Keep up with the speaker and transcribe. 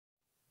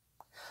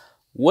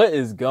What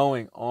is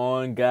going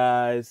on,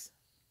 guys?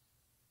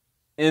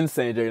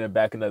 Insane Dragon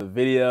back another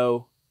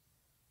video.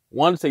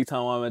 Want to take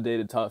time on my day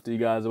to talk to you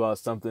guys about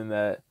something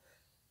that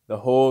the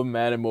whole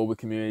Madden mobile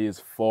community is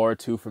far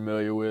too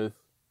familiar with.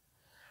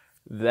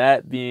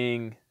 That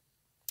being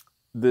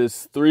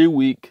this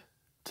 3-week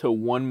to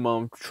 1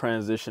 month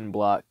transition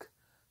block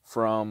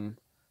from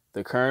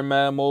the current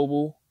Madden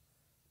mobile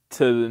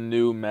to the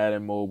new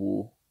Madden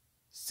mobile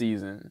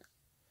season.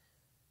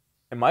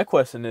 And my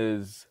question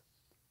is,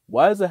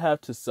 why does it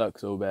have to suck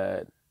so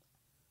bad?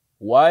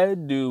 Why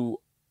do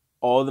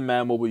all the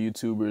Madden Mobile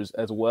YouTubers,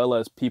 as well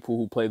as people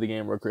who play the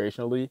game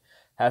recreationally,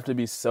 have to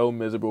be so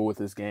miserable with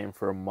this game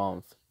for a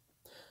month?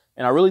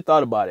 And I really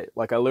thought about it.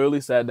 I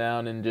literally sat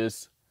down and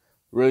just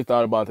really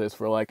thought about this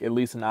for at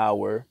least an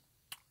hour.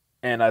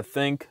 And I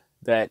think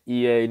that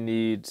EA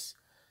needs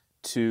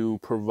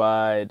to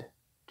provide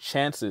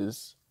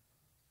chances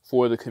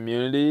for the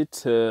community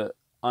to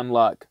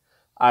unlock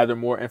either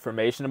more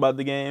information about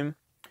the game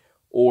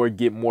or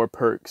get more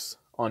perks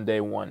on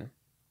day one.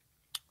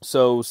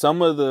 So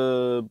some of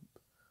the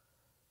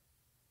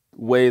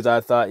ways I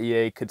thought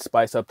EA could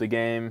spice up the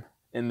game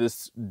in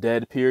this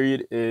dead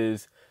period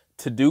is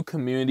to do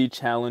community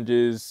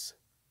challenges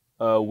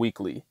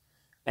weekly.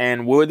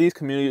 And what these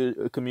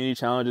community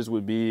challenges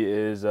would be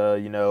is,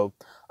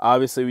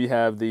 obviously we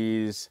have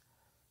these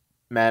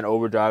Madden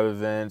Overdrive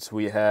events.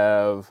 We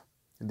have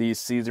these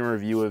season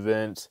review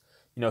events.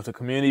 If the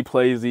community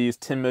plays these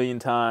 10 million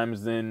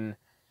times, then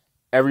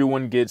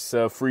everyone gets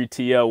a free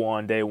TL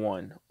on day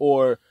one.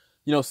 Or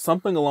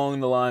something along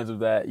the lines of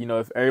that.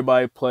 If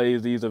everybody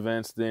plays these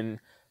events, then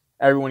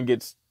everyone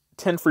gets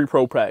 10 free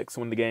pro packs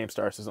when the game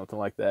starts or something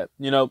like that.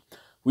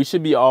 We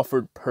should be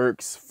offered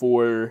perks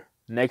for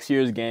next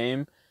year's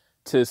game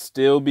to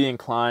still be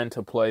inclined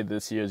to play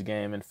this year's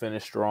game and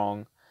finish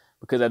strong.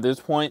 Because at this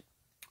point,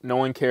 no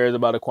one cares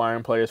about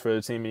acquiring players for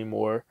the team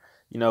anymore.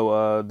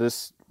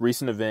 This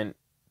recent event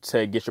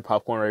said get your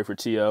popcorn ready for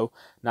TO.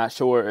 Not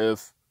sure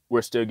if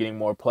we're still getting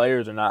more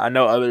players or not. I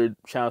know other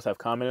channels have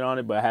commented on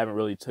it, but I haven't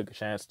really took a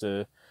chance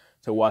to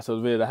watch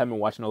those videos. I haven't been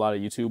watching a lot of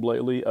YouTube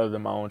lately other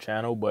than my own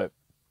channel, but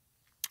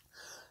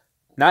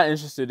not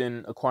interested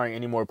in acquiring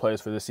any more players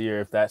for this year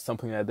if that's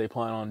something that they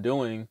plan on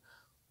doing.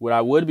 What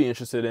I would be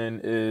interested in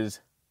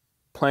is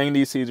playing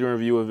these season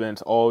review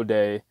events all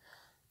day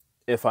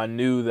if I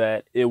knew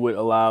that it would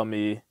allow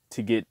me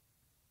to get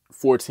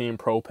 14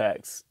 pro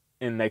packs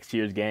in next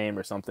year's game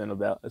or something of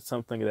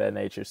that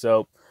nature.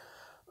 So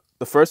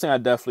the first thing I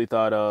definitely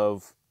thought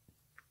of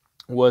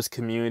was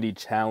community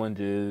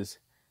challenges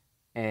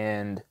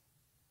and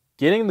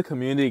getting the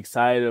community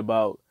excited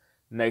about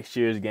next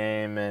year's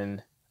game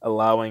and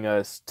allowing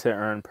us to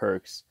earn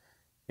perks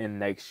in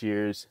next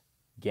year's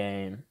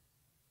game.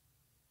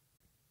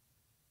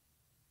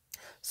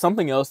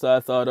 Something else that I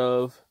thought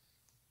of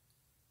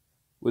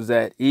was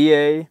that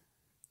EA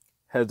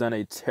has done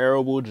a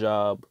terrible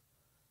job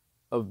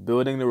of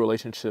building the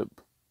relationship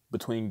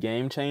between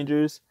game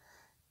changers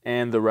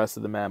and the rest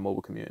of the Madden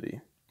mobile community.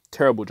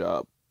 Terrible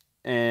job.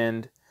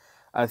 And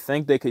I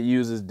think they could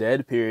use this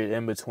dead period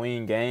in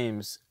between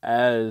games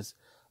as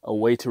a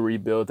way to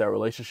rebuild that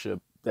relationship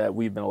that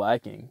we've been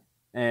lacking.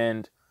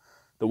 And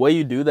the way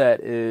you do that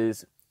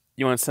is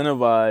you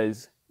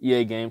incentivize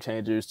EA Game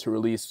Changers to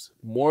release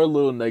more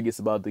little nuggets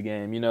about the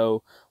game.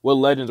 What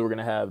legends we're going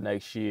to have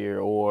next year,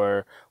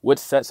 or what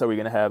sets are we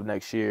going to have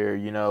next year?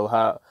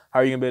 How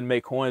are you going to be able to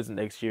make coins in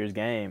next year's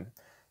game?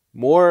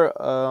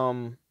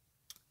 More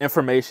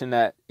information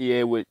that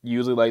EA would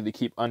usually like to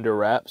keep under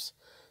wraps.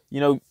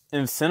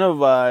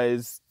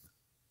 Incentivize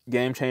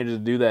Game Changers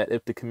to do that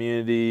if the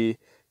community,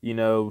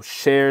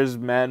 shares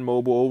Madden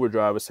Mobile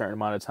Overdrive a certain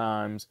amount of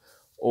times,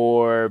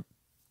 or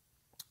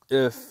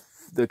if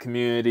the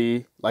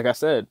community, like I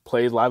said,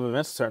 plays live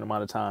events a certain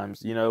amount of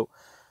times.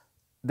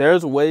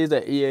 There's ways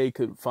that EA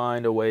could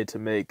find a way to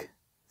make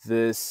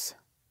this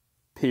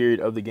period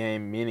of the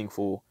game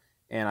meaningful,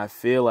 and I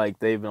feel like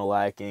they've been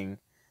lacking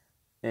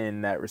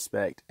in that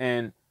respect.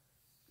 And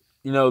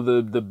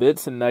the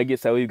bits and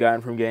nuggets that we've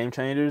gotten from Game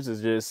Changers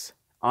is just,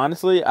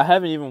 honestly, I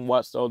haven't even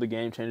watched all the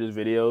Game Changers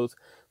videos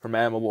from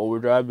Madden Mobile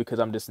Overdrive because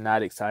I'm just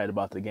not excited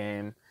about the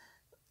game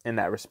in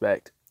that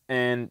respect.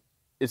 And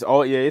it's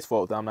all EA's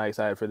fault that I'm not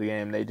excited for the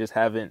game. They just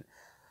haven't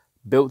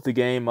built the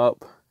game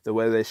up the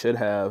way they should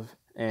have.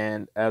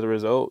 And as a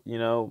result,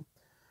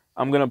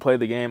 I'm going to play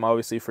the game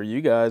obviously for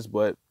you guys,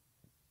 but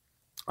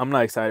I'm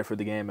not excited for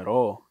the game at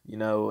all,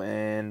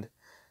 and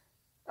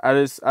I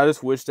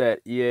just wish that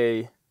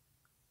EA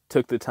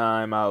took the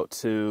time out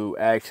to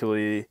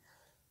actually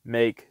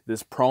make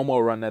this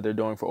promo run that they're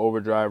doing for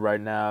Overdrive right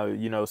now,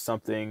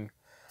 something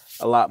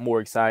a lot more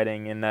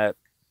exciting, and that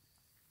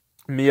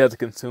me as a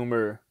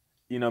consumer,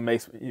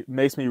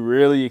 makes me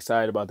really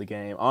excited about the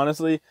game.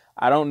 Honestly,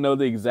 I don't know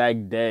the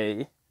exact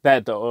day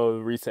that the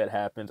reset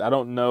happens. I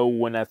don't know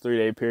when that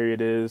 3-day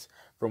period is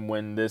from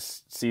when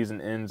this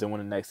season ends and when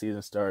the next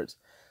season starts.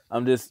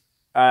 I'm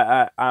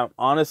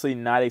honestly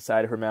not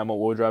excited for Madden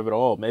Mobile Overdrive at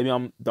all. Maybe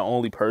I'm the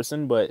only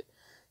person, but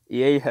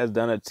EA has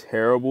done a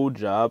terrible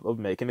job of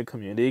making the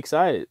community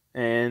excited.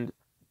 And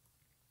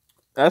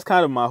that's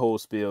kind of my whole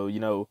spiel. You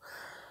know,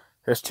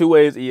 there's two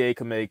ways EA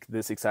can make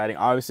this exciting.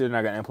 Obviously, they're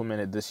not going to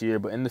implement it this year,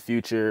 but in the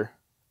future,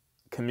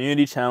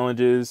 community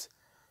challenges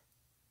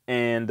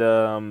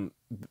and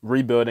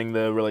rebuilding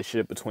the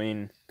relationship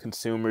between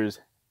consumers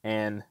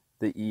and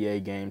the EA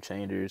game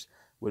changers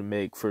would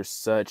make for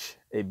such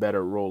a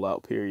better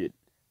rollout period,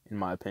 in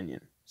my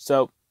opinion.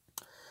 So,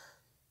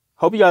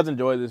 hope you guys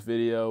enjoyed this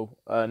video.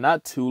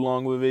 Not too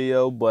long of a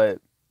video, but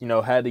you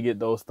know, had to get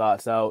those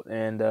thoughts out,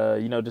 and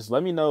you know, just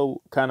let me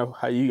know kind of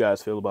how you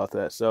guys feel about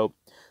that. So,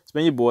 it's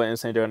been your boy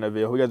Insane during that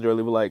video. Hope you guys enjoy.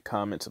 Leave a like,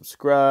 comment,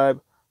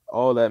 subscribe.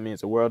 All that means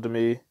the world to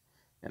me,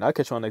 and I'll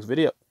catch you on the next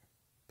video.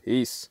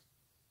 Peace.